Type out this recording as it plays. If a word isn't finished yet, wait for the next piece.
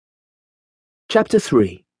Chapter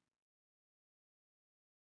 3.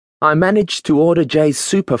 I managed to order Jay's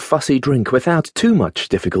super fussy drink without too much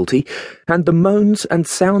difficulty, and the moans and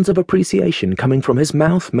sounds of appreciation coming from his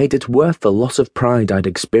mouth made it worth the loss of pride I'd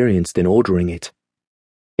experienced in ordering it.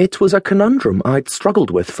 It was a conundrum I'd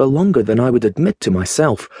struggled with for longer than I would admit to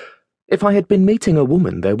myself. If I had been meeting a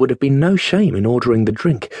woman, there would have been no shame in ordering the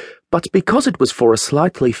drink, but because it was for a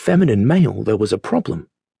slightly feminine male, there was a problem.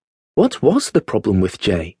 What was the problem with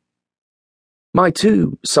Jay? My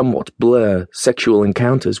two, somewhat blur, sexual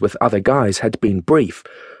encounters with other guys had been brief.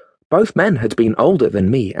 Both men had been older than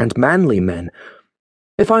me and manly men.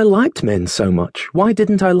 If I liked men so much, why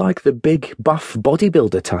didn't I like the big, buff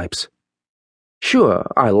bodybuilder types? Sure,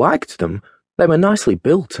 I liked them. They were nicely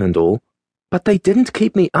built and all, but they didn't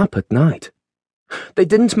keep me up at night. They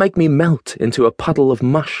didn't make me melt into a puddle of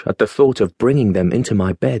mush at the thought of bringing them into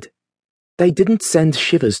my bed. They didn't send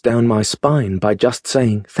shivers down my spine by just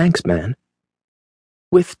saying, "Thanks, man."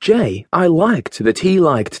 With Jay, I liked that he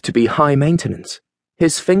liked to be high maintenance.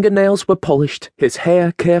 His fingernails were polished, his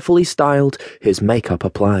hair carefully styled, his makeup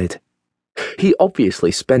applied. He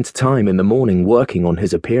obviously spent time in the morning working on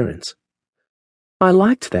his appearance. I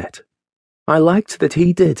liked that. I liked that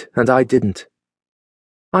he did and I didn't.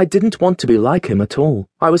 I didn't want to be like him at all.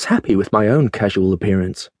 I was happy with my own casual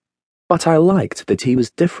appearance. But I liked that he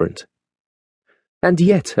was different. And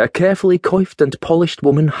yet, a carefully coiffed and polished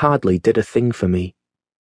woman hardly did a thing for me.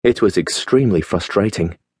 It was extremely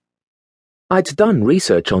frustrating. I'd done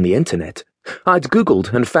research on the internet. I'd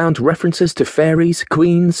Googled and found references to fairies,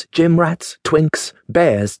 queens, gym rats, twinks,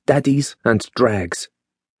 bears, daddies, and drags.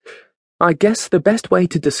 I guess the best way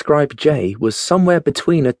to describe Jay was somewhere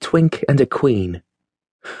between a twink and a queen.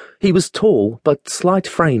 He was tall, but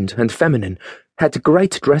slight-framed and feminine, had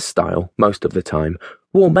great dress style most of the time,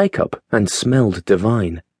 wore makeup, and smelled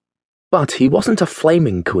divine. But he wasn't a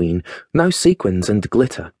flaming queen, no sequins and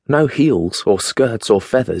glitter, no heels or skirts or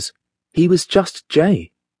feathers. He was just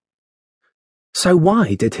Jay. So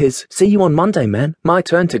why did his "see you on Monday, man, my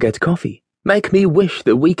turn to get coffee" make me wish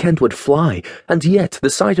the weekend would fly, and yet the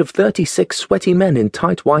sight of 36 sweaty men in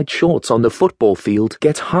tight white shorts on the football field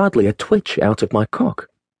get hardly a twitch out of my cock?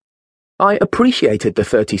 I appreciated the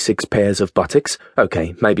 36 pairs of buttocks,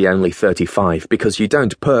 okay, maybe only 35 because you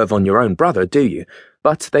don't perv on your own brother, do you?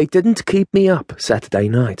 But they didn't keep me up Saturday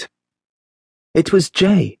night. It was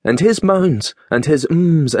Jay and his moans and his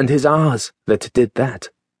ums and his ahs that did that.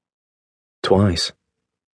 Twice.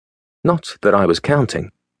 Not that I was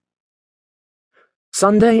counting.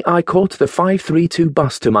 Sunday, I caught the 532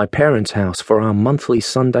 bus to my parents' house for our monthly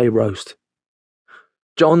Sunday roast.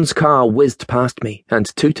 John's car whizzed past me and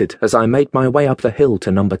tooted as I made my way up the hill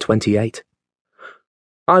to number 28.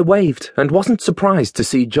 I waved and wasn't surprised to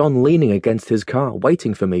see John leaning against his car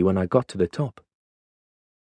waiting for me when I got to the top.